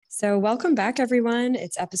So, welcome back, everyone.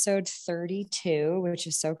 It's episode 32, which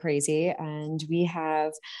is so crazy. And we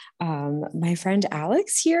have my friend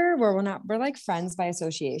Alex here. We're like friends by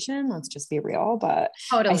association. Let's just be real. But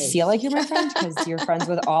I Totally. feel like you're my friend because you're friends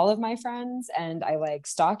with all of my friends. And I like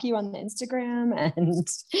stalk you on the Instagram and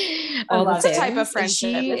all the love it. things. Type of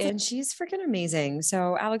friendship. And she's freaking amazing.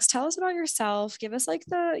 So, Alex, tell us about yourself. Give us like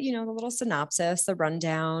the little synopsis, the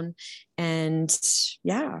rundown. And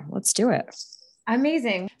yeah, let's do it.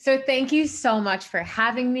 Amazing. So thank you so much for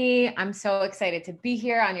having me. I'm so excited to be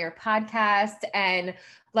here on your podcast. And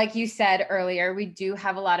like you said earlier, we do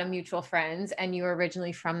have a lot of mutual friends, and you are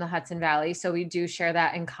originally from the Hudson Valley. So we do share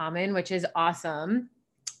that in common, which is awesome.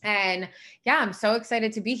 And yeah, I'm so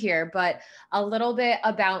excited to be here. But a little bit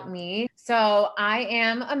about me. So I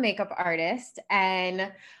am a makeup artist,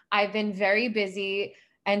 and I've been very busy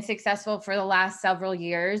and successful for the last several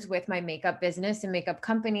years with my makeup business and makeup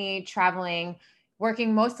company, traveling,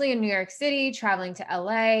 working mostly in New York City, traveling to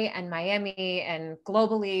LA and Miami and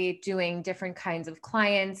globally, doing different kinds of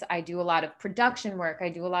clients. I do a lot of production work. I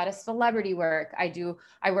do a lot of celebrity work. I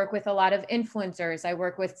work with a lot of influencers. I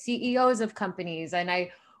work with CEOs of companies, and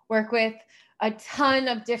I work with a ton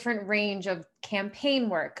of different range of campaign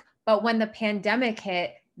work. But when the pandemic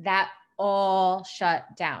hit, that all shut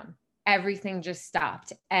down. Everything just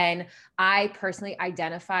stopped. And I personally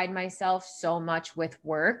identified myself so much with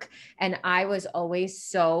work. And I was always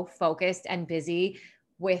so focused and busy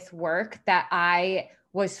with work that I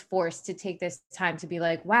was forced to take this time to be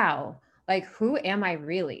like, wow, like, who am I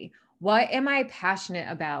really? What am I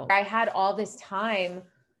passionate about? I had all this time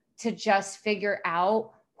to just figure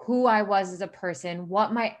out who I was as a person,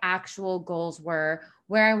 what my actual goals were,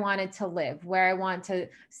 where I wanted to live, where I want to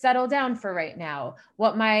settle down for right now,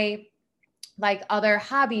 what my like other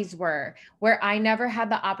hobbies were, where I never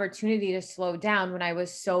had the opportunity to slow down when I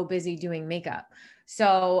was so busy doing makeup.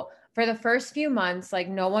 So for the first few months, like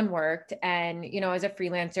no one worked. And, as a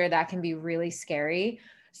freelancer, that can be really scary.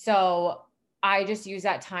 So I just use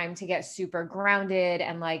that time to get super grounded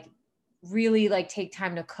and like really like take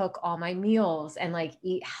time to cook all my meals and like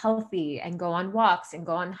eat healthy and go on walks and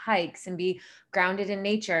go on hikes and be grounded in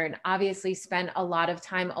nature, and obviously spend a lot of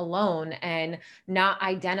time alone and not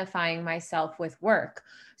identifying myself with work.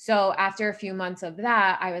 So after a few months of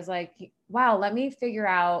that, I was like, wow, let me figure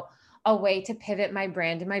out a way to pivot my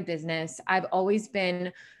brand and my business. I've always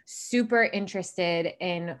been super interested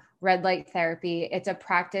in red light therapy. It's a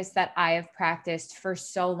practice that I have practiced for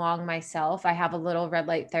so long myself. I have a little red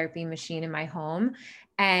light therapy machine in my home.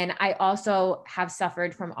 And I also have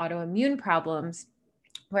suffered from autoimmune problems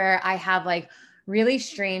where I have like really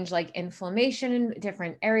strange like inflammation in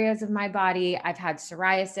different areas of my body. I've had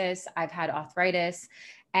psoriasis, I've had arthritis,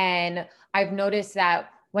 and I've noticed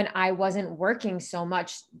that when I wasn't working so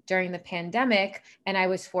much during the pandemic and I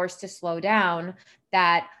was forced to slow down,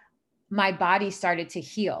 that my body started to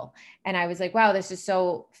heal. And I was like, wow, this is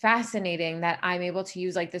so fascinating that I'm able to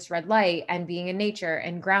use like this red light and being in nature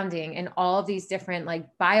and grounding and all of these different like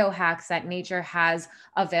biohacks that nature has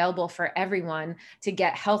available for everyone to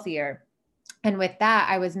get healthier. And with that,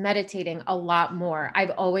 I was meditating a lot more.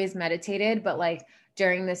 I've always meditated, but like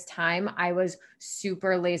during this time, I was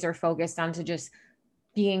super laser focused onto just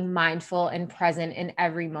being mindful and present in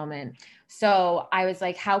every moment. So I was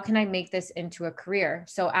like, how can I make this into a career?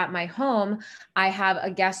 So at my home, I have a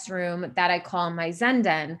guest room that I call my Zen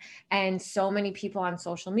Den. And so many people on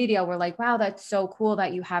social media were like, wow, that's so cool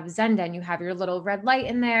that you have Zen Den. You have your little red light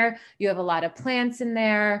in there. You have a lot of plants in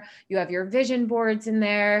there. You have your vision boards in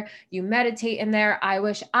there. You meditate in there. I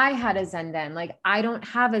wish I had a Zen Den. Like, I don't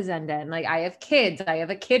have a Zen Den. Like, I have kids. I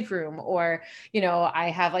have a kid room, or, I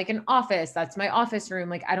have like an office. That's my office room.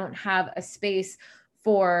 Like, I don't have a space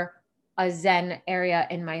for a Zen area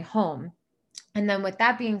in my home. And then with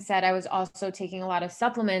that being said, I was also taking a lot of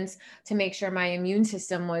supplements to make sure my immune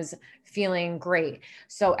system was feeling great.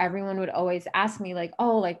 So everyone would always ask me like,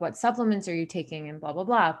 oh, like what supplements are you taking and blah, blah,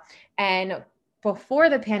 blah. And before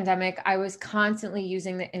the pandemic, I was constantly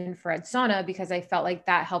using the infrared sauna because I felt like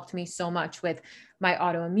that helped me so much with my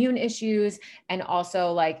autoimmune issues. And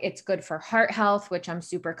also like it's good for heart health, which I'm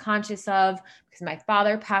super conscious of because my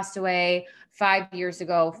father passed away 5 years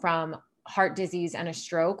ago from heart disease and a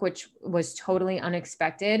stroke, which was totally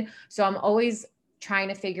unexpected. So I'm always trying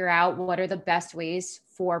to figure out what are the best ways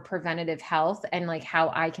for preventative health and like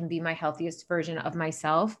how I can be my healthiest version of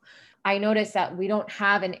myself. I noticed that we don't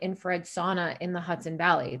have an infrared sauna in the Hudson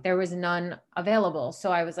Valley. There was none available.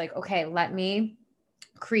 So I was like, okay, let me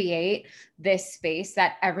create this space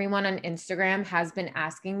that everyone on Instagram has been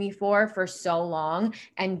asking me for so long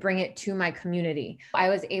and bring it to my community. I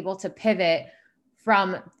was able to pivot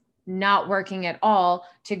from not working at all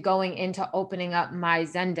to going into opening up my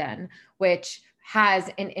Zen Den, which has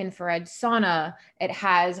an infrared sauna. It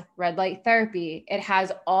has red light therapy. It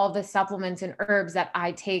has all the supplements and herbs that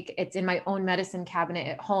I take. It's in my own medicine cabinet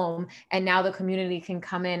at home. And now the community can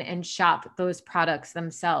come in and shop those products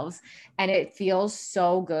themselves. And it feels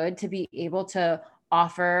so good to be able to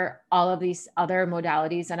offer all of these other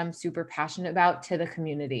modalities that I'm super passionate about to the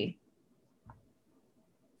community.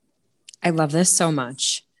 I love this so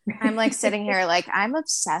much. I'm like sitting here like I'm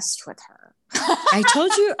obsessed with her. I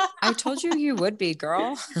told you you would be,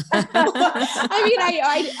 girl. I mean,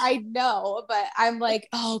 I know, but I'm like,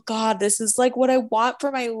 oh God, this is like what I want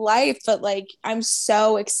for my life. But like, I'm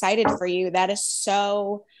so excited for you. That is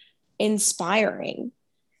so inspiring.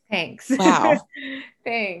 Thanks. Wow.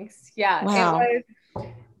 Thanks. Yeah. Wow.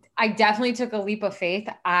 I definitely took a leap of faith.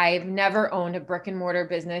 I've never owned a brick and mortar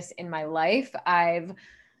business in my life. I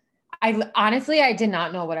honestly, I did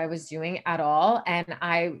not know what I was doing at all. And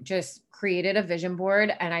I just created a vision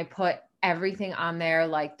board and I put everything on there,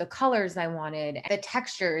 like the colors I wanted, the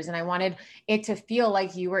textures, and I wanted it to feel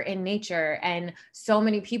like you were in nature. And so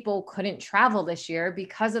many people couldn't travel this year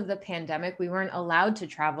because of the pandemic. We weren't allowed to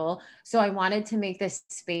travel. So I wanted to make this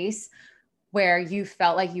space where you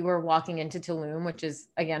felt like you were walking into Tulum, which is,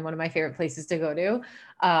 again, one of my favorite places to go to.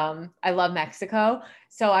 I love Mexico.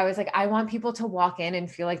 So I was like, I want people to walk in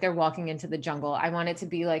and feel like they're walking into the jungle. I want it to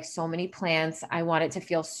be like so many plants. I want it to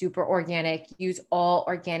feel super organic, use all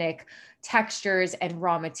organic textures and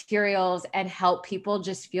raw materials, and help people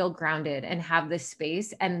just feel grounded and have this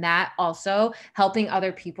space. And that also helping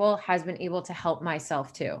other people has been able to help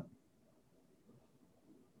myself too.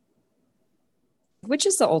 Which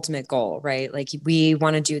is the ultimate goal, right? Like we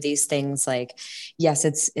want to do these things like, yes,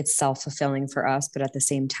 it's self-fulfilling for us, but at the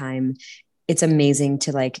same time, it's amazing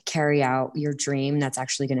to like carry out your dream that's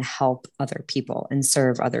actually going to help other people and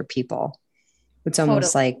serve other people. It's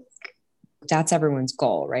almost like that's everyone's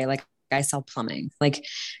goal, right? Like I sell plumbing, like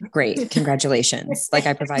great, congratulations. Like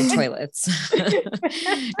I provide toilets.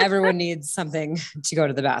 Everyone needs something to go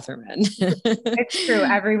to the bathroom in. It's true.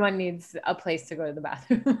 Everyone needs a place to go to the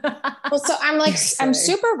bathroom. Well, so I'm like, I'm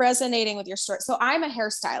super resonating with your story. So I'm a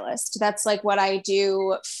hairstylist. That's like what I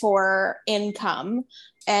do for income.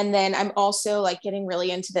 And then I'm also like getting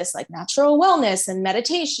really into this like natural wellness and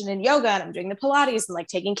meditation and yoga. And I'm doing the Pilates and like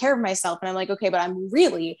taking care of myself. And I'm like, okay, but I'm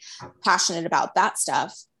really passionate about that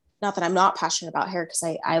stuff. Not that I'm not passionate about hair,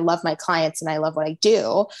 because I love my clients and I love what I do.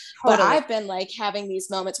 Totally. But I've been like having these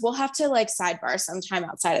moments. We'll have to like sidebar sometime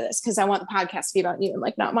outside of this, because I want the podcast to be about you and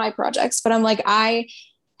like not my projects. But I'm like, I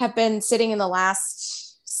have been sitting in the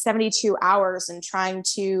last 72 hours and trying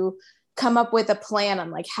to come up with a plan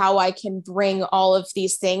on like how I can bring all of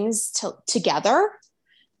these things together.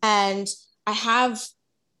 And I have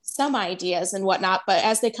some ideas and whatnot, but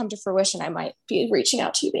as they come to fruition, I might be reaching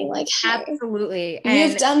out to you being like, hey, absolutely.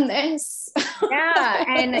 You've done this. Yeah.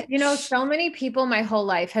 And you know, so many people my whole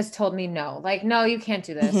life has told me no, like, no, you can't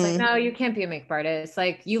do this. Like, no, you can't be a makeup artist.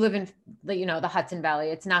 Like you live in the Hudson Valley.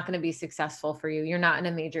 It's not going to be successful for you. You're not in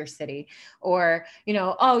a major city. Or,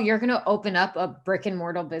 oh, you're going to open up a brick and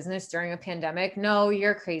mortar business during a pandemic. No,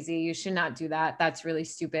 you're crazy. You should not do that. That's really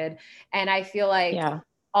stupid. And I feel like,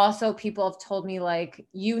 also people have told me like,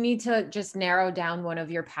 you need to just narrow down one of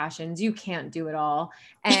your passions. You can't do it all.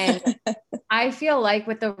 And I feel like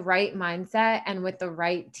with the right mindset and with the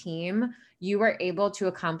right team, you are able to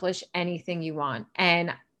accomplish anything you want.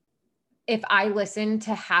 And if I listened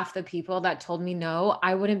to half the people that told me no,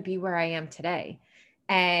 I wouldn't be where I am today.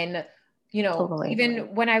 And, totally.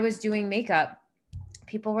 Even when I was doing makeup,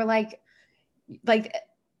 people were like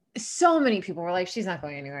so many people were like, she's not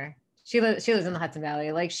going anywhere. She lives in the Hudson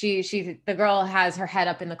Valley. Like the girl has her head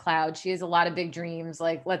up in the clouds. She has a lot of big dreams.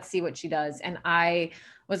 Like, let's see what she does. And I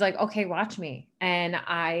was like, okay, watch me. And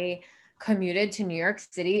I commuted to New York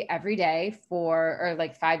City every day or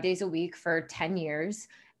like 5 days a week for 10 years.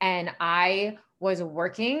 And I was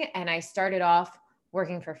working, and I started off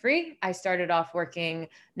working for free. I started off working,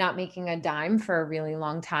 not making a dime for a really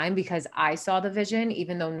long time, because I saw the vision,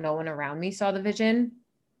 even though no one around me saw the vision.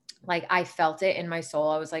 Like I felt it in my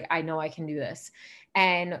soul. I was like, I know I can do this.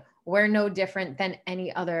 And we're no different than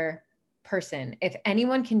any other person. If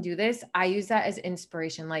anyone can do this, I use that as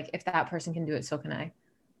inspiration. Like if that person can do it, so can I.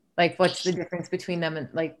 Like, what's the difference between them? And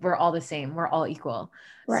like, we're all the same. We're all equal.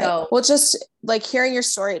 Right. So, well, just like hearing your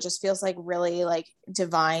story, it just feels like really like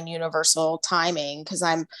divine, universal timing. Cause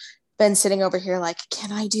I'm been sitting over here like,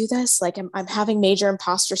 can I do this? Like I'm having major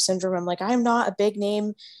imposter syndrome. I'm like, I'm not a big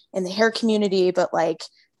name in the hair community, but like,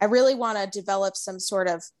 I really want to develop some sort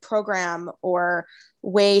of program or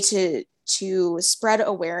way to to spread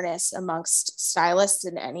awareness amongst stylists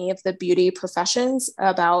in any of the beauty professions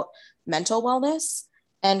about mental wellness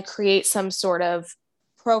and create some sort of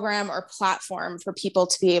program or platform for people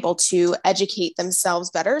to be able to educate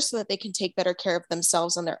themselves better so that they can take better care of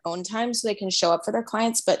themselves on their own time so they can show up for their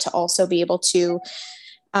clients, but to also be able to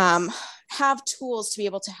have tools to be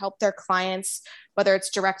able to help their clients, whether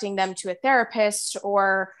it's directing them to a therapist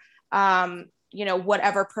or,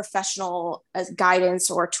 whatever professional guidance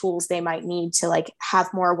or tools they might need to like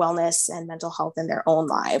have more wellness and mental health in their own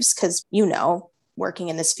lives. Cause working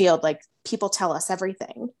in this field, like people tell us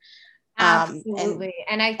everything. Absolutely.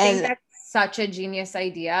 And I think that's such a genius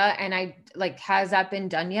idea. And I like, has that been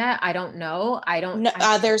done yet? I don't know.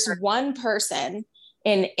 There's one person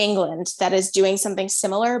in England that is doing something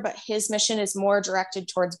similar, but his mission is more directed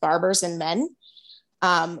towards barbers and men.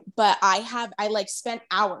 But I like spent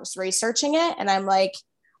hours researching it and I'm like,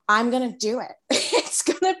 I'm going to do it. It's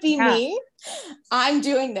going to be me. I'm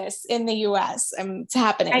doing this in the US. It's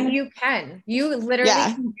happening. And you literally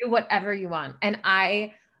can do whatever you want. And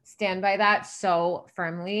I stand by that so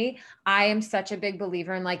firmly. I am such a big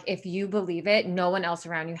believer in like, if you believe it, no one else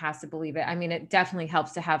around you has to believe it. I mean, it definitely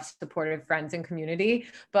helps to have supportive friends and community,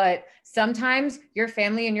 but sometimes your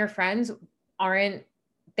family and your friends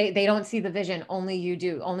they don't see the vision. Only you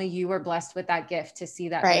do. Only you were blessed with that gift to see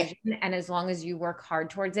that vision. And as long as you work hard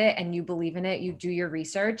towards it and you believe in it, you do your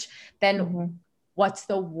research, then what's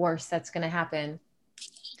the worst that's going to happen?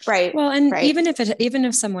 Right. Well, and even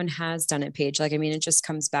if someone has done it, Paige, like, I mean, it just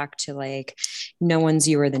comes back to like, no one's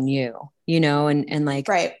newer than you, and like,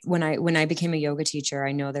 when I became a yoga teacher,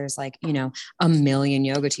 I know there's like, a million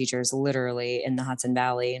yoga teachers literally in the Hudson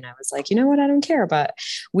Valley. And I was like, you know what? I don't care, but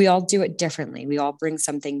we all do it differently. We all bring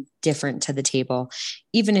something different to the table.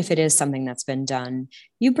 Even if it is something that's been done,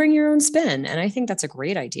 you bring your own spin. And I think that's a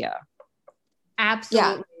great idea.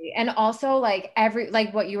 Absolutely. Yeah. And also like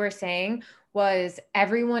what you were saying was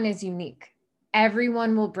everyone is unique.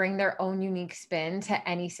 Everyone will bring their own unique spin to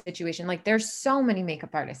any situation. Like there's so many makeup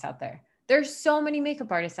artists out there.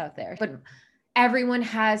 But everyone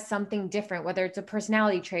has something different, whether it's a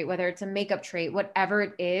personality trait, whether it's a makeup trait, whatever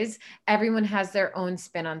it is, everyone has their own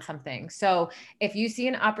spin on something. So if you see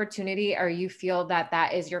an opportunity or you feel that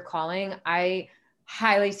that is your calling, I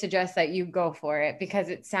highly suggest that you go for it because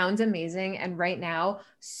it sounds amazing. And right now,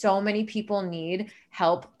 so many people need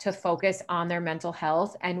help to focus on their mental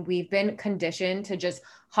health. And we've been conditioned to just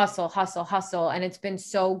hustle, hustle, hustle. And it's been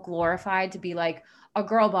so glorified to be like a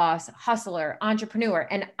girl boss, hustler, entrepreneur.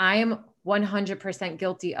 And I am 100%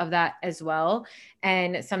 guilty of that as well.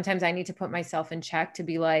 And sometimes I need to put myself in check to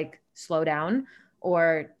be like, slow down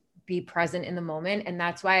or be present in the moment. And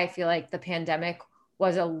that's why I feel like the pandemic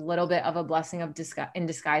was a little bit of a blessing in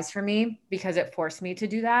disguise for me because it forced me to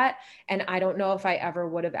do that. And I don't know if I ever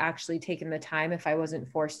would have actually taken the time if I wasn't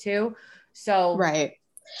forced to. So, right.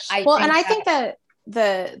 I think that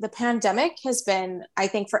the pandemic has been, I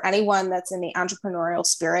think for anyone that's in the entrepreneurial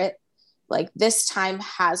spirit, like this time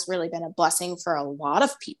has really been a blessing for a lot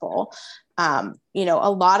of people. A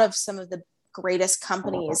lot of some of the greatest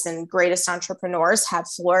companies and greatest entrepreneurs have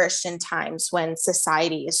flourished in times when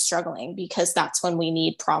society is struggling because that's when we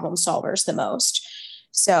need problem solvers the most.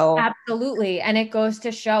 So absolutely. And it goes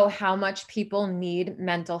to show how much people need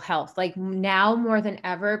mental health. Like now more than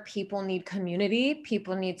ever, people need community,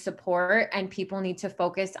 people need support, and people need to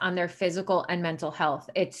focus on their physical and mental health.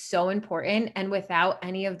 It's so important. And without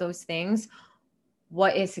any of those things,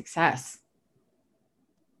 what is success?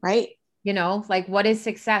 Right. Like what is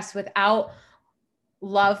success without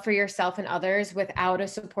love for yourself and others, without a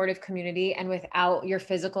supportive community, and without your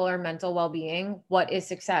physical or mental well-being? What is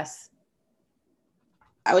success?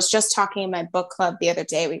 I was just talking in my book club the other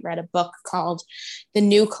day. We read a book called The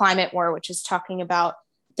New Climate War, which is talking about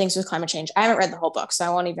things with climate change. I haven't read the whole book, so I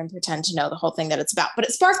won't even pretend to know the whole thing that it's about, but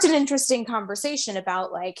it sparked an interesting conversation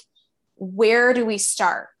about like, where do we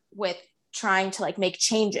start with trying to like make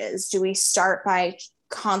changes? Do we start by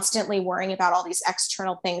constantly worrying about all these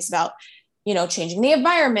external things about, changing the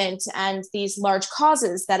environment and these large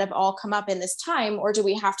causes that have all come up in this time? Or do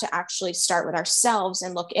we have to actually start with ourselves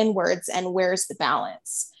and look inwards, and where's the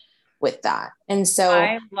balance with that? And so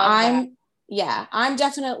I'm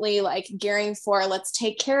definitely like gearing for, let's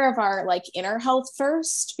take care of our like inner health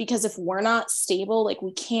first, because if we're not stable, like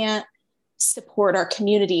we can't support our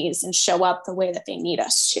communities and show up the way that they need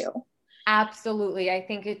us to. Absolutely. I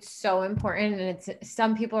think it's so important. And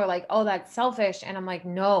some people are like, oh, that's selfish. And I'm like,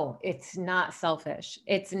 no, it's not selfish.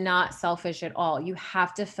 It's not selfish at all. You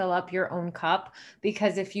have to fill up your own cup,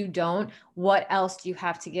 because if you don't, what else do you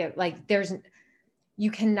have to give? Like you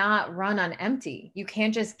cannot run on empty. You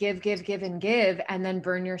can't just give, and give, and then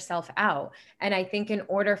burn yourself out. And I think in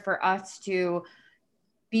order for us to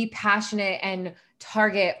be passionate and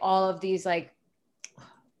target all of these like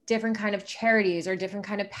different kind of charities or different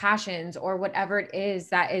kind of passions or whatever it is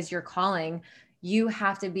that is your calling, you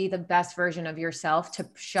have to be the best version of yourself to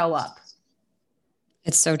show up.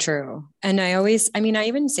 It's so true. And I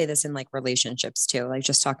even say this in like relationships too, like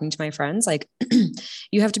just talking to my friends, like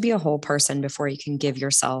you have to be a whole person before you can give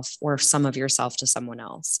yourself or some of yourself to someone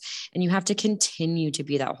else. And you have to continue to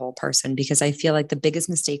be that whole person, because I feel like the biggest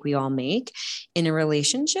mistake we all make in a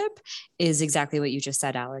relationship is exactly what you just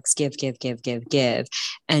said, Alex. Give.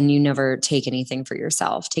 And you never take anything for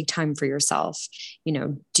yourself. Take time for yourself,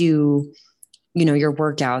 do, your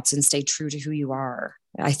workouts and stay true to who you are.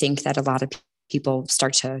 I think that a lot of people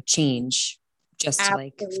start to change just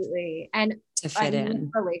Absolutely. And to fit in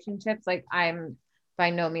relationships. Like, I'm by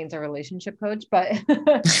no means a relationship coach, but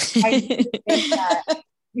I think that,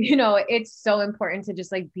 it's so important to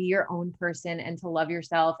just like be your own person and to love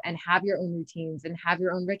yourself and have your own routines and have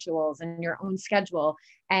your own rituals and your own schedule.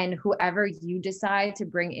 And whoever you decide to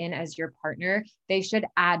bring in as your partner, they should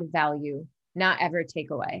add value, not ever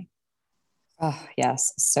take away. Oh,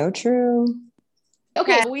 yes. So true.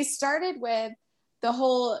 Okay. We started with the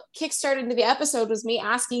whole kickstart into the episode was me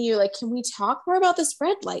asking you, like, can we talk more about this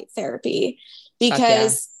red light therapy?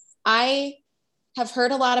 Because I have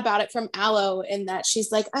heard a lot about it from Aloe, in that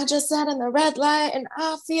she's like, I just sat in the red light and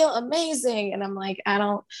I feel amazing. And I'm like,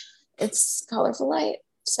 it's colorful light.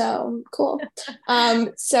 So cool.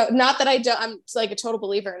 So not that I'm like a total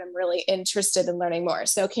believer and I'm really interested in learning more.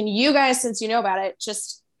 So can you guys, since you know about it,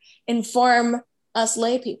 just inform us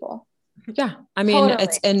lay people? Yeah. I mean,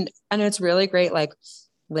 totally. It's really great. Like,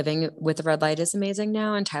 living with the red light is amazing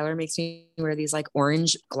now. And Tyler makes me wear these like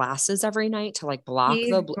orange glasses every night to like block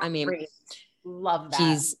love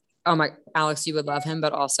that. Alex, you would love him,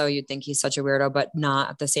 but also you'd think he's such a weirdo, but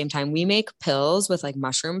not at the same time. We make pills with like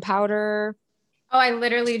mushroom powder. Oh, I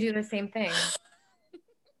literally do the same thing.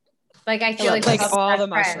 Like, I feel like all the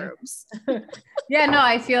mushrooms. Yeah, no,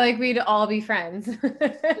 I feel like we'd all be friends.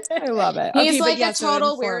 I love it. He's like a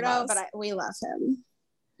total weirdo, but we love him.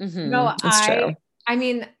 Mm-hmm. No, it's true. I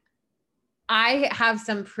mean, I have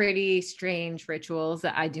some pretty strange rituals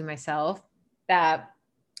that I do myself that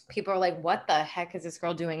people are like, what the heck is this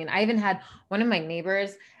girl doing? And I even had one of my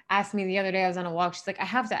neighbors ask me the other day, I was on a walk. She's like, I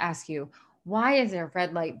have to ask you, why is there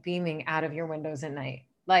red light beaming out of your windows at night?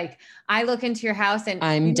 Like, I look into your house and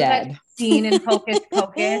I'm dead. Scene in Hocus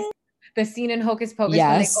Pocus. The scene in Hocus Pocus.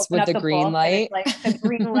 Yes, with the green light. Like the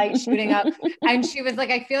green light shooting up. And she was like,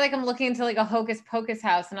 I feel like I'm looking into like a Hocus Pocus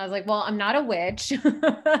house. And I was like, well, I'm not a witch.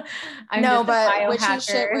 But witchy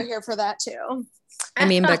shit, we're here for that too. I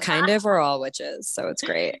mean, but kind of, we're all witches, so it's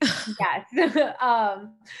great. Yes.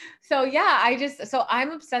 So yeah, so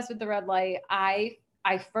I'm obsessed with the red light. I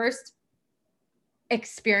first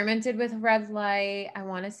experimented with red light, I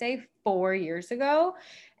want to say 4 years ago.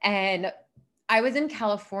 And I was in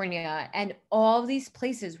California and all of these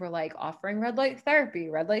places were like offering red light therapy.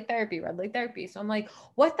 So I'm like,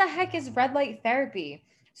 what the heck is red light therapy?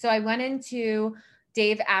 So I went into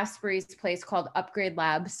Dave Asprey's place called Upgrade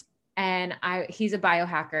Labs, and he's a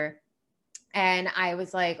biohacker. And I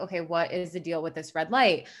was like, okay, what is the deal with this red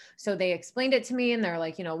light? So they explained it to me and they're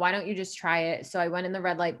like, why don't you just try it? So I went in the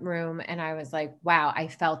red light room and I was like, wow, I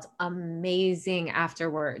felt amazing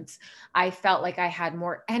afterwards. I felt like I had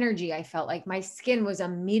more energy. I felt like my skin was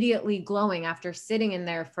immediately glowing after sitting in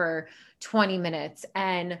there for 20 minutes.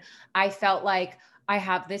 And I felt like I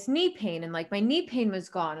have this knee pain and like my knee pain was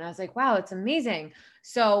gone. And I was like, wow, it's amazing.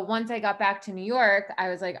 So once I got back to New York, I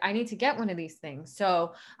was like, I need to get one of these things.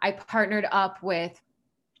 So I partnered up with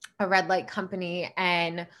a red light company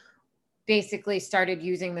and basically started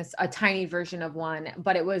using a tiny version of one,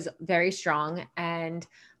 but it was very strong. And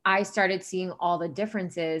I started seeing all the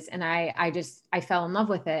differences and I fell in love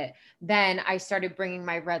with it. Then I started bringing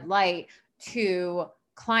my red light to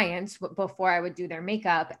clients before I would do their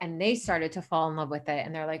makeup, and they started to fall in love with it.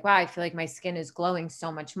 And they're like, wow, I feel like my skin is glowing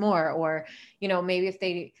so much more. Or,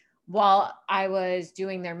 maybe while I was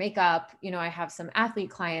doing their makeup, I have some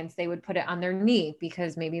athlete clients, they would put it on their knee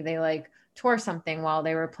because maybe they like tore something while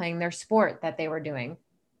they were playing their sport that they were doing.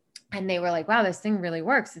 And they were like, wow, this thing really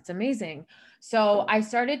works. It's amazing. So I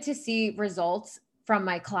started to see results from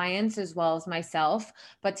my clients as well as myself,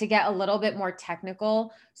 but to get a little bit more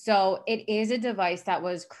technical. So it is a device that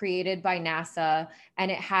was created by NASA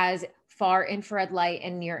and it has far infrared light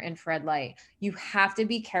and near infrared light. You have to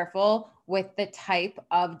be careful with the type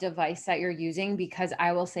of device that you're using, because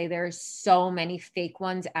I will say there's so many fake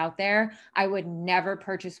ones out there. I would never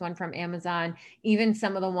purchase one from Amazon. Even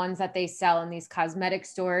some of the ones that they sell in these cosmetic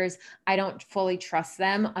stores, I don't fully trust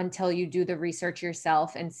them until you do the research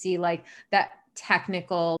yourself and see like that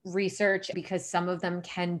technical research, because some of them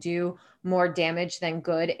can do more damage than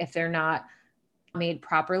good if they're not made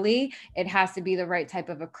properly. It has to be the right type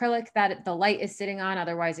of acrylic that the light is sitting on.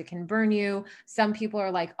 Otherwise it can burn you. Some people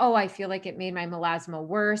are like, oh, I feel like it made my melasma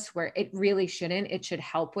worse, where it really shouldn't. It should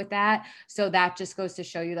help with that. So that just goes to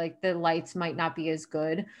show you like the lights might not be as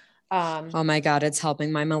good. Oh my God, it's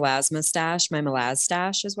helping my melasma stash. My melas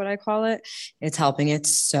stash is what I call it. It's helping it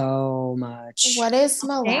so much. What is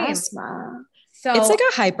melasma? So it's like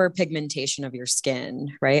a hyperpigmentation of your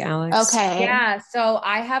skin, right, Alex? Okay. Yeah. So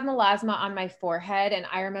I have melasma on my forehead, and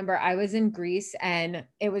I remember I was in Greece and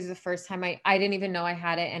it was the first time I didn't even know I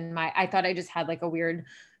had it. And I thought I just had like a weird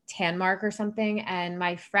tan mark or something. And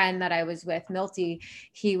my friend that I was with, Milty,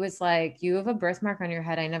 he was like, you have a birthmark on your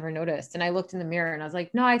head. I never noticed. And I looked in the mirror and I was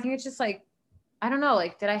like, no, I think it's just like, I don't know,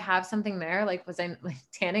 like, did I have something there? Like, was I like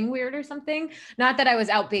tanning weird or something? Not that I was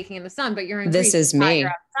out baking in the sun, but you're in This Greece, is me.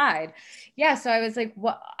 you're outside. Yeah. So I was like,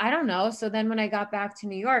 what? I don't know. So then when I got back to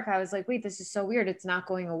New York, I was like, wait, this is so weird. It's not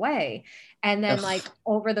going away. And then like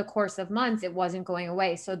over the course of months, it wasn't going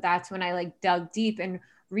away. So that's when I like dug deep and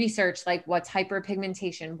research like what's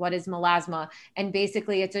hyperpigmentation, what is melasma, and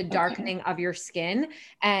basically it's a darkening of your skin.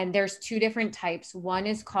 And there's two different types. One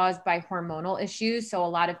is caused by hormonal issues, so a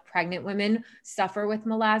lot of pregnant women suffer with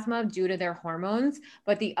melasma due to their hormones,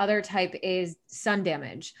 but the other type is sun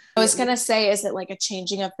damage. I was gonna say, is it like a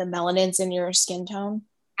changing of the melanins in your skin tone?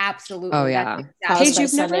 Absolutely. Oh yeah. Exactly.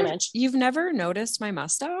 Paige, you've never noticed my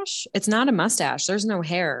mustache? It's not a mustache. There's no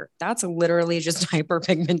hair. That's literally just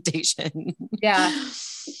hyperpigmentation. Yeah.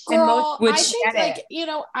 Girl, I think like, you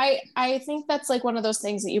know, I think that's like one of those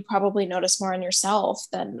things that you probably notice more on yourself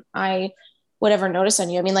than I would ever notice on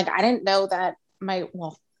you. I mean, like, I didn't know that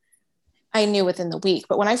I knew within the week,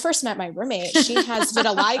 but when I first met my roommate, she has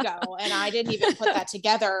vitiligo, and I didn't even put that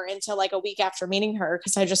together until like a week after meeting her,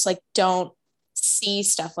 because I just like don't see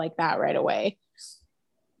stuff like that right away.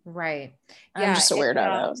 Right. I'm just a weirdo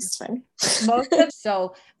though. It's fine.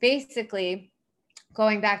 So basically,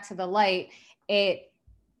 going back to the light, it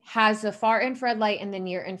has the far infrared light and the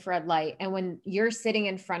near infrared light. And when you're sitting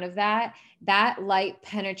in front of that light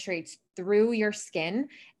penetrates through your skin.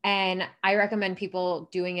 And I recommend people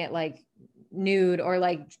doing it like nude or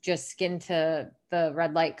like just skin to the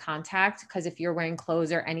red light contact, because if you're wearing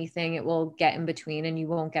clothes or anything, it will get in between and you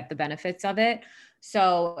won't get the benefits of it.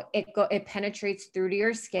 So it penetrates through to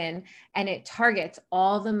your skin and it targets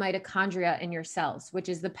all the mitochondria in your cells, which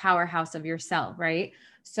is the powerhouse of your cell, right?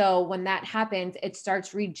 So when that happens, it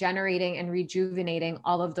starts regenerating and rejuvenating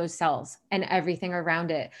all of those cells and everything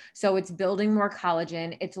around it. So it's building more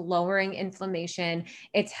collagen, it's lowering inflammation,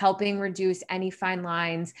 it's helping reduce any fine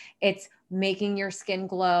lines, it's making your skin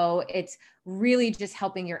glow, it's really just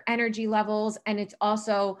helping your energy levels. And it's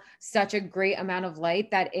also such a great amount of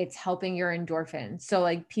light that it's helping your endorphins. So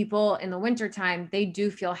like people in the wintertime, they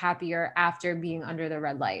do feel happier after being under the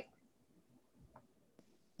red light.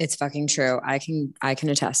 It's fucking true. I can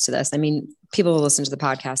attest to this. I mean, people who listen to the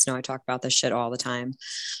podcast know I talk about this shit all the time.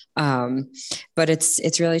 But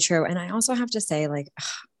it's really true. And I also have to say, like,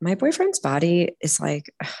 my boyfriend's body is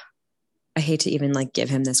like, I hate to even like give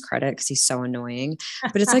him this credit because he's so annoying,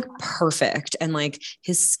 but it's like perfect. And like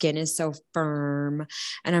his skin is so firm.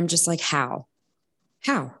 And I'm just like, how?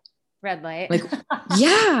 Red light. Like,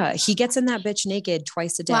 yeah, he gets in that bitch naked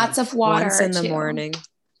twice a day. Lots of water. Once in the morning.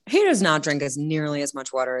 He does not drink as nearly as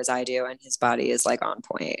much water as I do. And his body is like on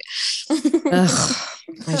point. Ugh,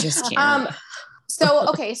 I just can't.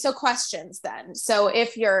 So questions then. So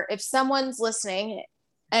if someone's listening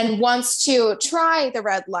and wants to try the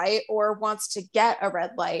red light or wants to get a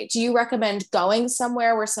red light, do you recommend going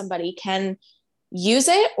somewhere where somebody can use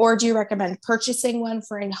it? Or do you recommend purchasing one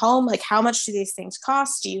for in home? Like, how much do these things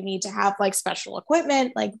cost? Do you need to have like special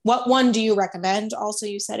equipment? Like, what one do you recommend? Also,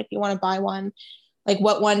 you said if you want to buy one, like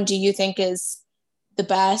what one do you think is the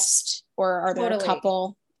best? Or are there a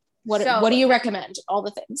couple? What do you recommend? All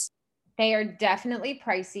the things. They are definitely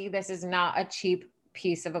pricey. This is not a cheap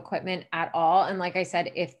piece of equipment at all. And like I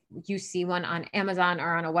said, if you see one on Amazon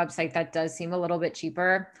or on a website that does seem a little bit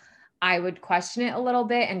cheaper, I would question it a little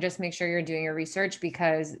bit and just make sure you're doing your research,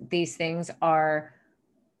 because these things are,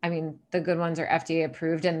 I mean, the good ones are FDA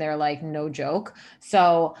approved and they're like no joke.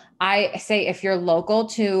 So I say if you're local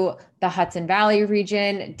to the Hudson Valley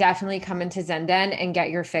region, definitely come into Zenden and get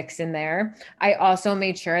your fix in there. I also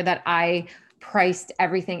made sure that I priced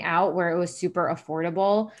everything out where it was super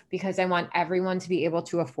affordable, because I want everyone to be able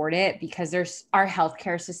to afford it, because our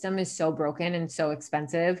healthcare system is so broken and so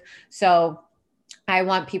expensive. So I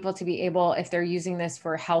want people to be able, if they're using this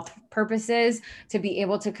for health purposes, to be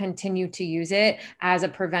able to continue to use it as a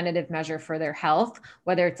preventative measure for their health,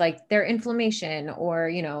 whether it's like their inflammation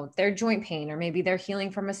or, their joint pain, or maybe they're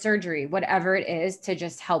healing from a surgery, whatever it is, to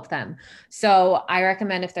just help them. So I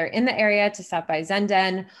recommend, if they're in the area, to stop by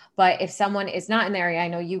Zenden. But if someone is not in the area, I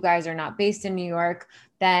know you guys are not based in New York,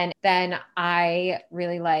 then I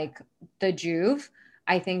really like the Juve.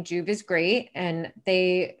 I think Juve is great. And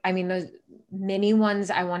those mini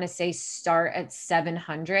ones, I want to say, start at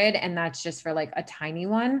 700, and that's just for like a tiny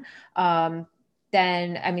one.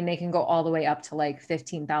 Then, they can go all the way up to like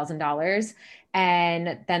 $15,000.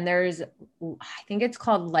 And then there's, I think it's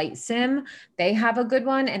called Light Sim. They have a good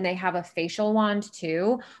one, and they have a facial wand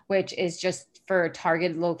too, which is just for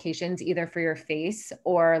targeted locations, either for your face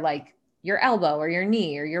or like your elbow or your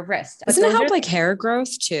knee or your wrist. Doesn't it help like hair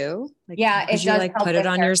growth too? Like, yeah, it does. You like put it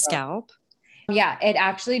on your scalp? Yeah, it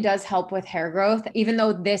actually does help with hair growth. Even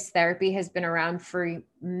though this therapy has been around for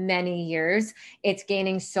many years, it's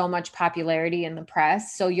gaining so much popularity in the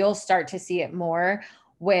press. So you'll start to see it more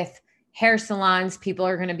with hair salons. People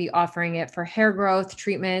are going to be offering it for hair growth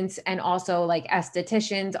treatments, and also like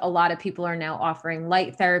estheticians. A lot of people are now offering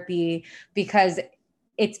light therapy because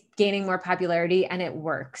it's gaining more popularity and it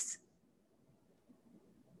works.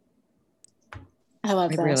 I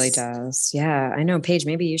love it. This. Really does. Yeah, I know, Paige,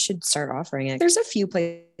 maybe you should start offering it. There's a few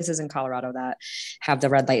places in Colorado that have the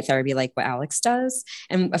red light therapy like what Alex does.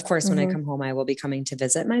 And of course, when I come home, I will be coming to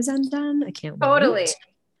visit my Zenden. I can't wait.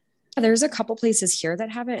 There's a couple places here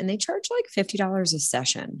that have it, and they charge like $50 a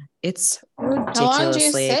session. It's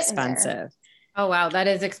ridiculously expensive. Oh, wow. That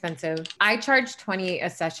is expensive. I charge $20 a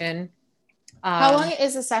session. How long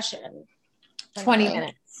is a session? 20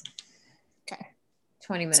 minutes. Okay.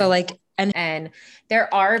 20 minutes. So like, and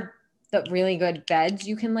there are the really good beds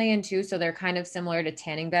you can lay in too. So they're kind of similar to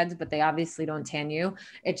tanning beds, but they obviously don't tan you.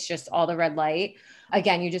 It's just all the red light.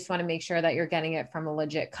 Again, you just want to make sure that you're getting it from a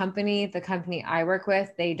legit company. The company I work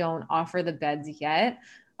with, they don't offer the beds yet.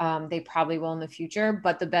 They probably will in the future,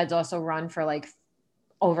 but the beds also run for like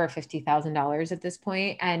over $50,000 at this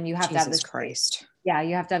point. And you have to have this Christ. Yeah.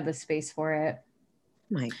 You have to have the space for it.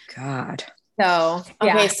 My God. So,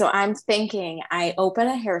 yeah. Okay. So I'm thinking I open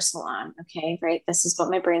a hair salon. Okay. Right. This is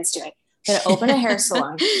what my brain's doing. I'm going to open a hair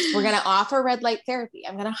salon. We're going to offer red light therapy.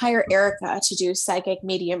 I'm going to hire Erica to do psychic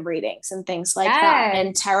medium readings and things like that,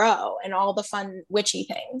 and tarot and all the fun witchy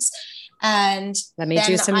things. And let me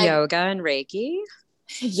do some yoga and Reiki.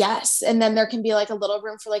 Yes. And then there can be like a little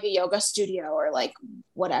room for like a yoga studio or like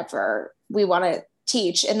whatever we want to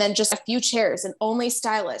teach. And then just a few chairs, and only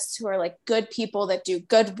stylists who are like good people that do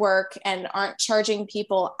good work and aren't charging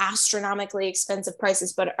people astronomically expensive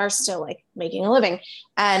prices, but are still like making a living.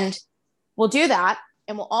 And we'll do that.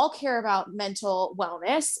 And we'll all care about mental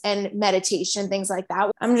wellness and meditation, things like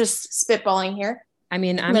that. I'm just spitballing here. I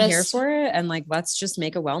mean, I'm here for it. And like, let's just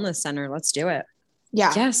make a wellness center. Let's do it.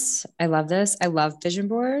 Yeah. Yes. I love this. I love vision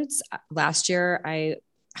boards. Last year,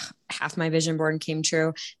 half my vision board came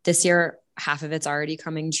true. This year, half of it's already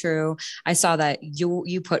coming true. I saw that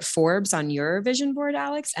you put Forbes on your vision board,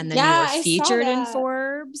 Alex, and then you were featured in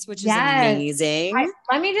Forbes, which is amazing.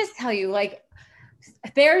 Let me just tell you, like,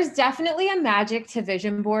 there's definitely a magic to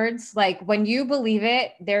vision boards. Like when you believe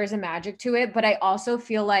it, there's a magic to it. But I also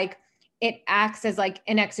feel like it acts as like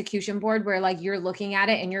an execution board where like you're looking at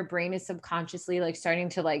it and your brain is subconsciously like starting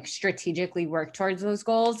to like strategically work towards those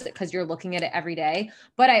goals because you're looking at it every day.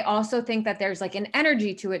 But I also think that there's like an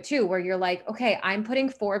energy to it too, where you're like, okay, I'm putting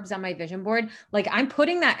Forbes on my vision board. Like I'm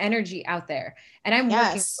putting that energy out there and I'm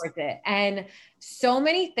working towards it. And so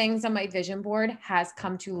many things on my vision board has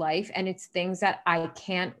come to life, and it's things that I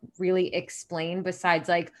can't really explain besides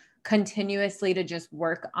like continuously to just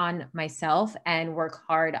work on myself and work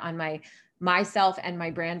hard on myself and my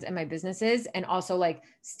brands and my businesses, and also like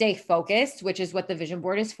stay focused, which is what the vision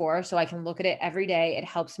board is for. So I can look at it every day. It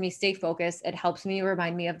helps me stay focused. It helps me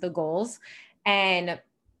remind me of the goals. And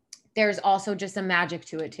there's also just a magic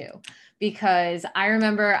to it too, because I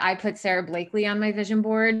remember I put Sarah Blakely on my vision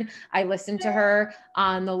board. I listened to her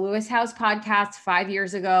on the Lewis House podcast 5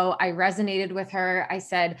 years ago. I resonated with her. I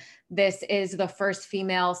said, this is the first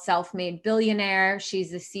female self-made billionaire. She's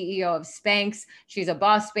the CEO of Spanx. She's a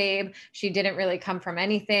boss babe. She didn't really come from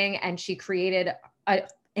anything, and she created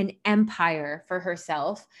an empire for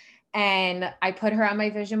herself. And I put her on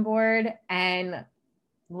my vision board, and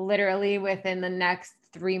literally within the next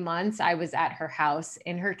 3 months, I was at her house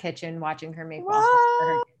in her kitchen watching her make waffles for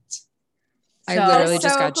her. I literally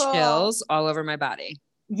just got chills all over my body.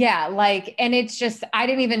 Yeah. Like, and it's just, I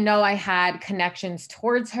didn't even know I had connections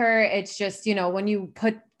towards her. It's just, you know, when you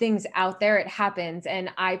put things out there, it happens. And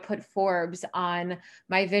I put Forbes on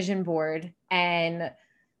my vision board, and,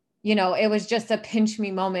 you know, it was just a pinch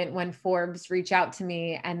me moment when Forbes reach out to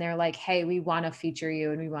me and they're like, hey, we want to feature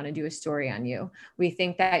you and we want to do a story on you. We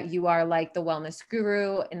think that you are like the wellness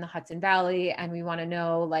guru in the Hudson Valley. And we want to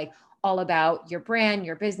know like all about your brand,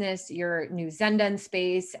 your business, your new Zendan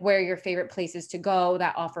space, where your favorite places to go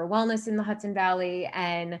that offer wellness in the Hudson Valley.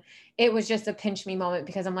 And it was just a pinch me moment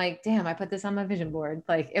because I'm like, damn, I put this on my vision board.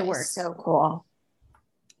 Like it works. So cool.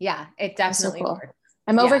 Yeah, it definitely works.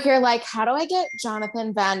 I'm over here like, how do I get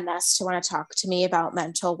Jonathan Van Ness to want to talk to me about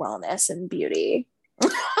mental wellness and beauty?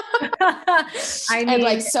 And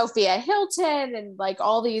like Sophia Hilton and like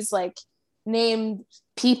all these like named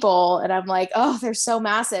people. And I'm like, oh, they're so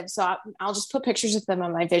massive. So I'll just put pictures of them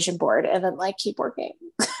on my vision board and then like keep working.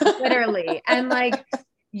 Literally. And like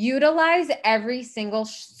utilize every single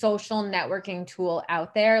social networking tool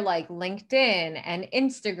out there, like LinkedIn and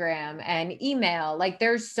Instagram and email. Like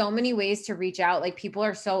there's so many ways to reach out. Like people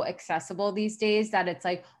are so accessible these days that it's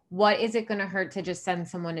like, what is it going to hurt to just send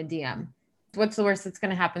someone a DM? What's the worst that's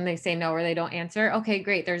going to happen? They say no, or they don't answer. Okay,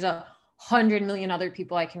 great. There's 100 million other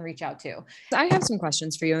people I can reach out to. I have some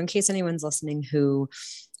questions for you in case anyone's listening who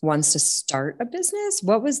wants to start a business.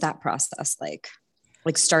 What was that process like?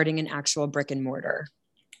 Like starting an actual brick and mortar?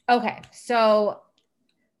 Okay. So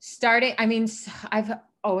I've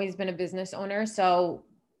always been a business owner. So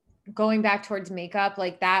going back towards makeup,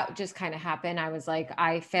 like that just kind of happened. I was like,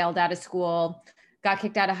 I failed out of school, got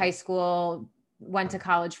kicked out of high school, went to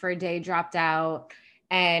college for a day, dropped out.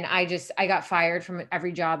 And I got fired from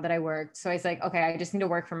every job that I worked. So I was like, okay, I just need to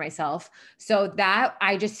work for myself. So that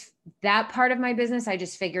part of my business, I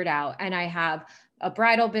just figured out. And I have a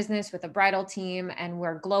bridal business with a bridal team, and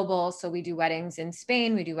we're global. So we do weddings in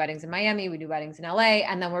Spain, we do weddings in Miami, we do weddings in LA,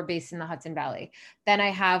 and then we're based in the Hudson Valley. Then I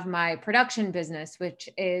have my production business, which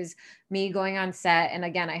is me going on set. And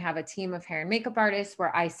again, I have a team of hair and makeup artists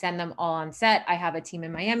where I send them all on set. I have a team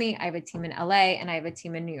in Miami, I have a team in LA, and I have a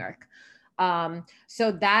team in New York.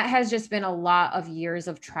 So that has just been a lot of years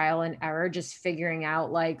of trial and error, just figuring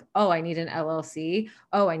out like, oh, I need an LLC.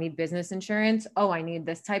 Oh, I need business insurance. Oh, I need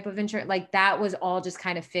this type of insurance. Like that was all just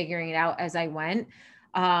kind of figuring it out as I went.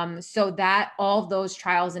 So that all of those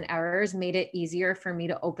trials and errors made it easier for me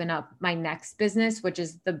to open up my next business, which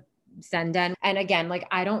is the Zendan. And again, like,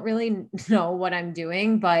 I don't really know what I'm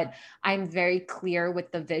doing, but I'm very clear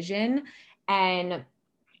with the vision. And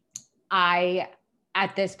I,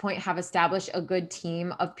 at this point, have established a good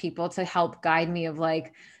team of people to help guide me of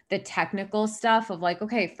like the technical stuff of like,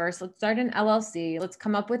 okay, first let's start an LLC. Let's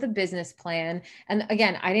come up with a business plan. And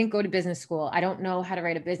again, I didn't go to business school. I don't know how to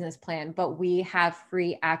write a business plan, but we have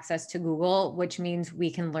free access to Google, which means we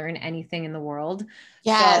can learn anything in the world.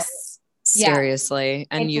 Yes. So, seriously.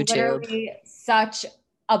 And it's YouTube. Literally such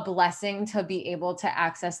a blessing to be able to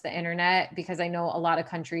access the internet, because I know a lot of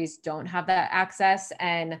countries don't have that access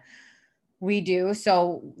and we do.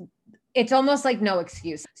 So it's almost like no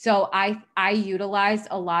excuse. So I utilized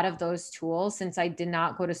a lot of those tools since I did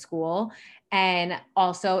not go to school and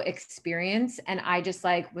also experience. And I just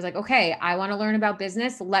like was like, okay, I want to learn about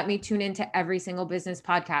business. Let me tune into every single business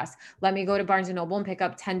podcast. Let me go to Barnes and Noble and pick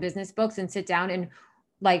up 10 business books and sit down and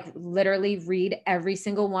like literally read every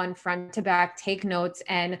single one front to back, take notes,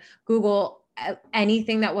 and Google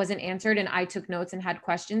anything that wasn't answered and I took notes and had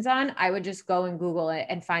questions on, I would just go and Google it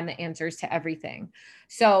and find the answers to everything.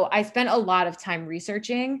 So I spent a lot of time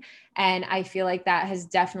researching, and I feel like that has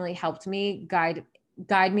definitely helped me guide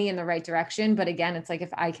me in the right direction. But again, it's like,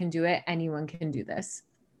 if I can do it, anyone can do this.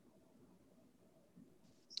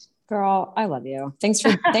 Girl, I love you. Thanks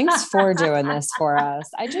for doing this for us.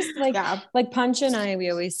 I just like Punch and I,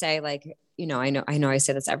 we always say like, you know I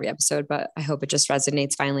say this every episode, but I hope it just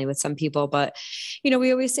resonates finally with some people. But, you know,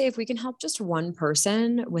 we always say if we can help just one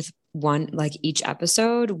person with one, like each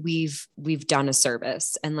episode, we've done a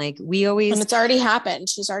service. And like, we always, and it's already happened.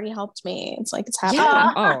 She's already helped me. It's like, it's happening.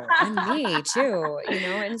 Yeah. Oh, and me too, you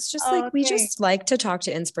know, and it's just like, we just like to talk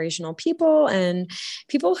to inspirational people and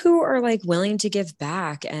people who are like willing to give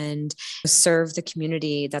back and serve the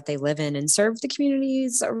community that they live in and serve the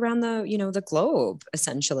communities around the, you know, the globe,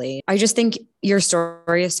 essentially. I just think your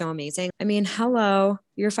story is so amazing. I mean, hello,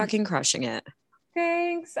 you're fucking crushing it.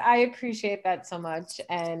 Thanks. I appreciate that so much.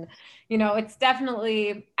 And, you know, it's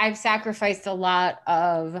definitely, I've sacrificed a lot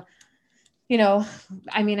of,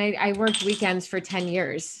 I mean, I worked weekends for 10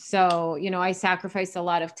 years. So, I sacrificed a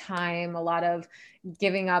lot of time, a lot of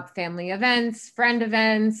giving up family events, friend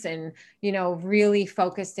events, and, really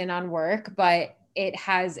focused in on work, but it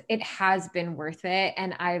has been worth it.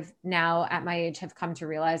 And I've now at my age have come to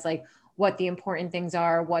realize like what the important things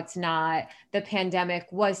are, what's not. The pandemic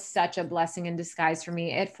was such a blessing in disguise for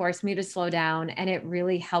me. It forced me to slow down, and it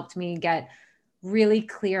really helped me get really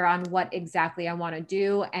clear on what exactly I want to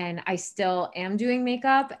do. And I still am doing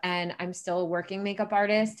makeup, and I'm still a working makeup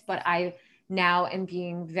artist, but I now am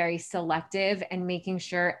being very selective and making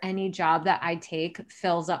sure any job that I take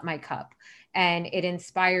fills up my cup and it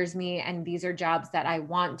inspires me. And these are jobs that I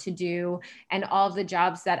want to do. And all of the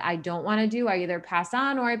jobs that I don't want to do, I either pass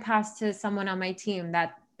on or I pass to someone on my team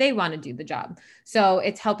that they want to do the job. So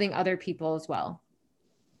it's helping other people as well.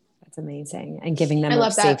 That's amazing. And giving them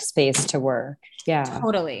a safe space to work. Yeah.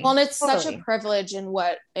 Totally. Well, and it's such a privilege in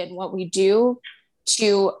what we do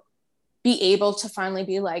to be able to finally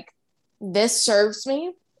be like, this serves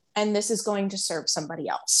me and this is going to serve somebody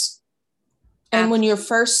else. And when you're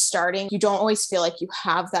first starting, you don't always feel like you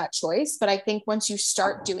have that choice. But I think once you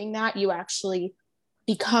start doing that, you actually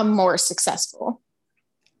become more successful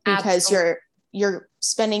because you're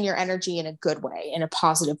spending your energy in a good way, in a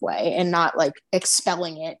positive way, and not like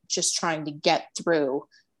expelling it, just trying to get through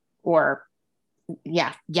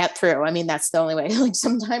get through. I mean, that's the only way. Like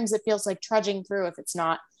sometimes it feels like trudging through if it's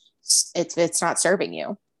not serving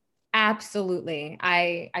you. Absolutely.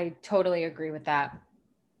 I totally agree with that.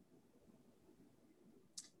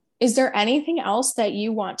 Is there anything else that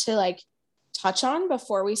you want to like touch on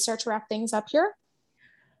before we start to wrap things up here?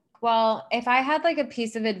 Well, if I had like a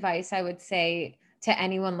piece of advice, I would say to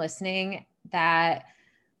anyone listening that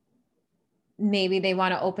maybe they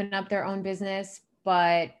want to open up their own business,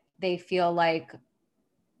 but they feel like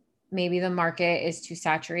maybe the market is too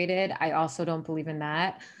saturated. I also don't believe in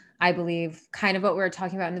that. I believe kind of what we were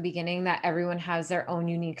talking about in the beginning, that everyone has their own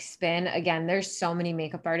unique spin. Again, there's so many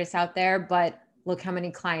makeup artists out there, but look how many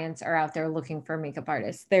clients are out there looking for makeup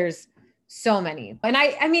artists. There's so many. And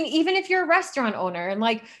I mean, even if you're a restaurant owner and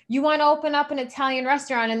like you want to open up an Italian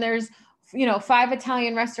restaurant and there's, 5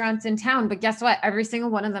 Italian restaurants in town, but guess what? Every single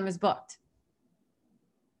one of them is booked.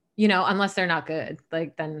 Unless they're not good,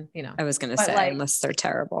 like then, I was going to say, like, unless they're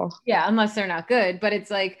terrible. Yeah. Unless they're not good, but it's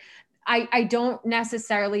like, I don't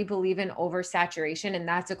necessarily believe in oversaturation. And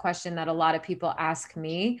that's a question that a lot of people ask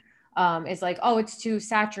me. Is like, oh, it's too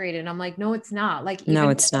saturated. And I'm like, no, it's not. Like, no,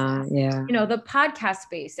 it's not. Yeah. The podcast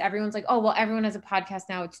space, everyone's like, oh, well, everyone has a podcast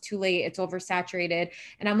now. It's too late. It's oversaturated.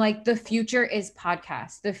 And I'm like, the future is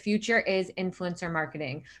podcasts. The future is influencer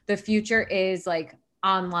marketing. The future is like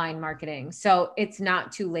online marketing. So it's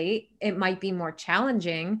not too late. It might be more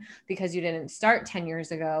challenging because you didn't start 10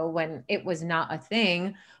 years ago when it was not a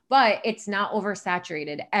thing, but it's not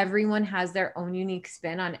oversaturated. Everyone has their own unique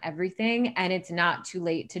spin on everything. And it's not too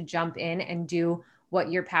late to jump in and do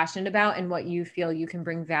what you're passionate about and what you feel you can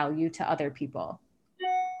bring value to other people.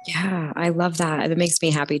 Yeah, I love that. It makes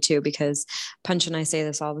me happy too, because Punch and I say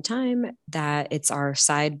this all the time, that it's our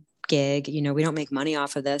side gig. We don't make money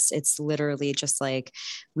off of this. It's literally just like,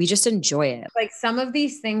 we just enjoy it. Like some of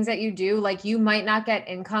these things that you do, like you might not get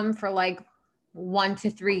income for like 1 to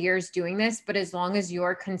 3 years doing this, but as long as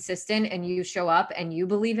you're consistent and you show up and you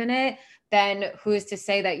believe in it, then who is to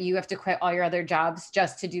say that you have to quit all your other jobs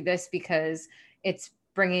just to do this because it's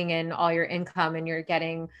bringing in all your income and you're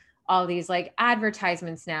getting all these like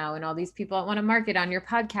advertisements now and all these people that want to market on your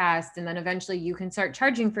podcast. And then eventually you can start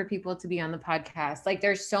charging for people to be on the podcast. Like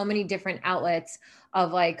there's so many different outlets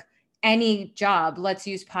of like any job. Let's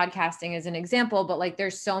use podcasting as an example, but like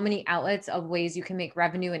there's so many outlets of ways you can make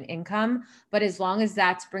revenue and income. But as long as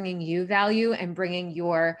that's bringing you value and bringing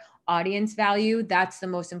your audience value, that's the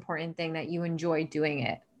most important thing, that you enjoy doing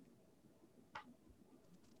it.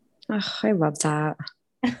 Oh, I love that.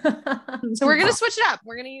 So we're going to switch it up.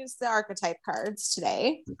 We're going to use the archetype cards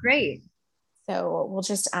today. Great. So we'll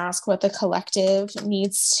just ask what the collective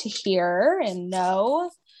needs to hear and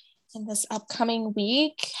know in this upcoming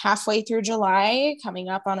week, halfway through July, coming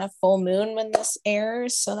up on a full moon when this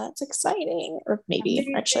airs. So that's exciting. Or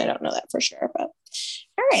maybe, actually, I don't know that for sure, but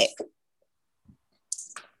all right.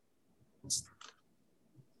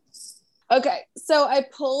 Okay, so I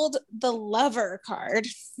pulled the Lover card.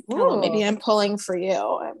 Oh, maybe I'm pulling for you.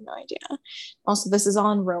 I have no idea. Also, this is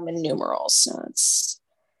on Roman numerals, so it's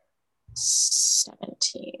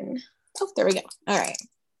 17. Oh, there we go. All right.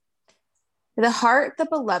 The heart, the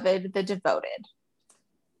beloved, the devoted.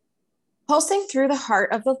 Pulsing through the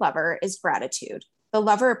heart of the lover is gratitude. The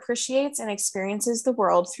lover appreciates and experiences the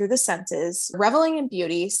world through the senses, reveling in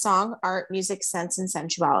beauty, song, art, music, sense, and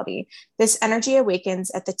sensuality. This energy awakens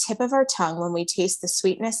at the tip of our tongue when we taste the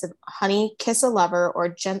sweetness of honey, kiss a lover,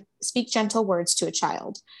 or speak gentle words to a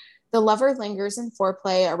child. The lover lingers in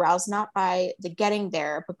foreplay, aroused not by the getting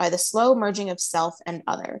there, but by the slow merging of self and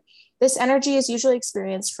other. This energy is usually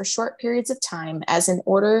experienced for short periods of time, as in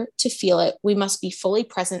order to feel it, we must be fully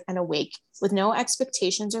present and awake, with no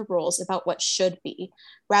expectations or rules about what should be.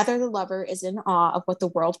 Rather, the lover is in awe of what the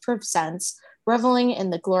world presents, reveling in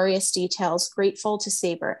the glorious details, grateful to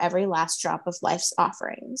savor every last drop of life's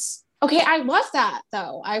offerings. Okay, I love that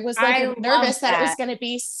though. I was like nervous that it was going to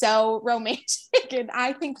be so romantic, and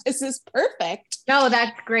I think this is perfect. No,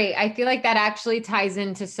 that's great. I feel like that actually ties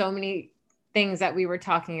into so many things that we were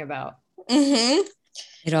talking about. Mm-hmm.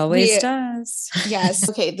 It always does. Yes.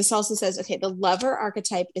 Okay. This also says, okay, the lover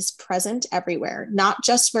archetype is present everywhere, not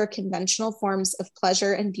just where conventional forms of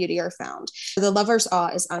pleasure and beauty are found. The lover's awe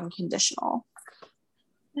is unconditional.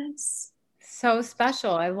 Yes. So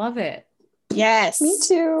special. I love it. Yes. Me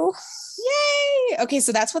too. Yay. Okay.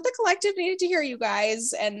 So that's what the collective needed to hear, you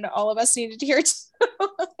guys. And all of us needed to hear too.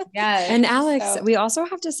 Yes. And Alex, we also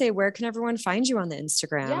have to say, where can everyone find you on the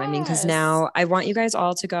Instagram? Yes. I mean, because now I want you guys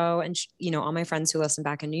all to go and, all my friends who listen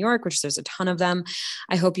back in New York, which there's a ton of them.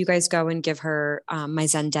 I hope you guys go and give her My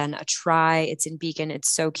Zen Den a try. It's in Beacon. It's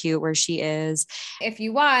so cute where she is. If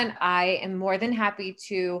you want, I am more than happy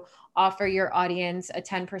to offer your audience a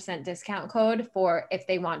 10% discount code for if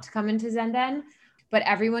they want to come into Zen Den. But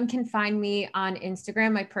everyone can find me on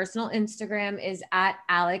Instagram. My personal Instagram is at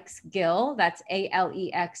Alex Gill. That's ALEXGILL,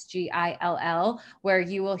 where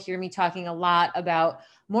you will hear me talking a lot about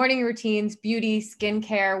morning routines, beauty,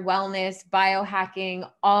 skincare, wellness, biohacking,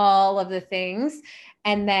 all of the things.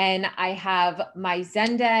 And then I have my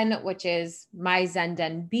Zen Den, which is my Zen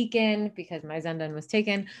Den Beacon, because my Zen Den was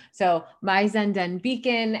taken. So my Zen Den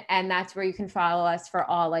Beacon, and that's where you can follow us for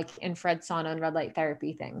all like infrared sauna and red light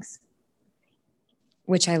therapy things.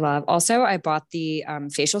 Which I love. Also, I bought the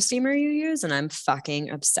facial steamer you use, and I'm fucking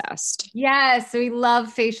obsessed. Yes, we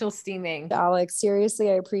love facial steaming. Alex, seriously,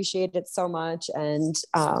 I appreciate it so much. And,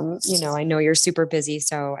 I know you're super busy,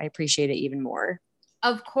 so I appreciate it even more.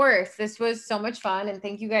 Of course. This was so much fun. And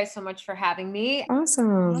thank you guys so much for having me.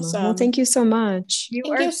 Awesome. Well, thank you so much. You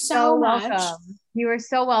are so welcome. You are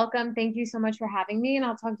so welcome. Thank you so much for having me. And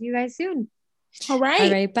I'll talk to you guys soon. All right.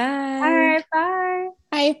 All right. Bye. All right. Bye.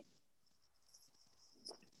 Bye.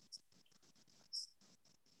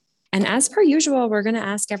 And as per usual, we're going to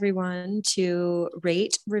ask everyone to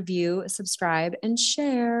rate, review, subscribe, and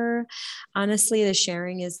share. Honestly, the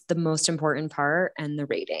sharing is the most important part, and the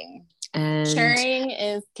rating. And sharing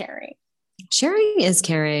is caring. Sharing is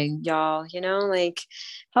caring, y'all.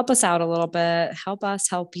 Help us out a little bit. Help us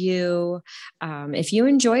help you. If you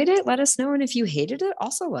enjoyed it, let us know. And if you hated it,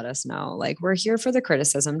 also let us know. We're here for the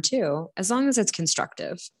criticism too, as long as it's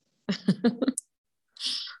constructive.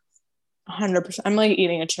 100%. I'm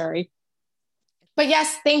eating a cherry. But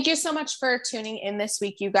yes, thank you so much for tuning in this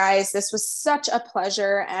week, you guys. This was such a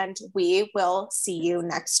pleasure, and we will see you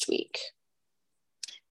next week.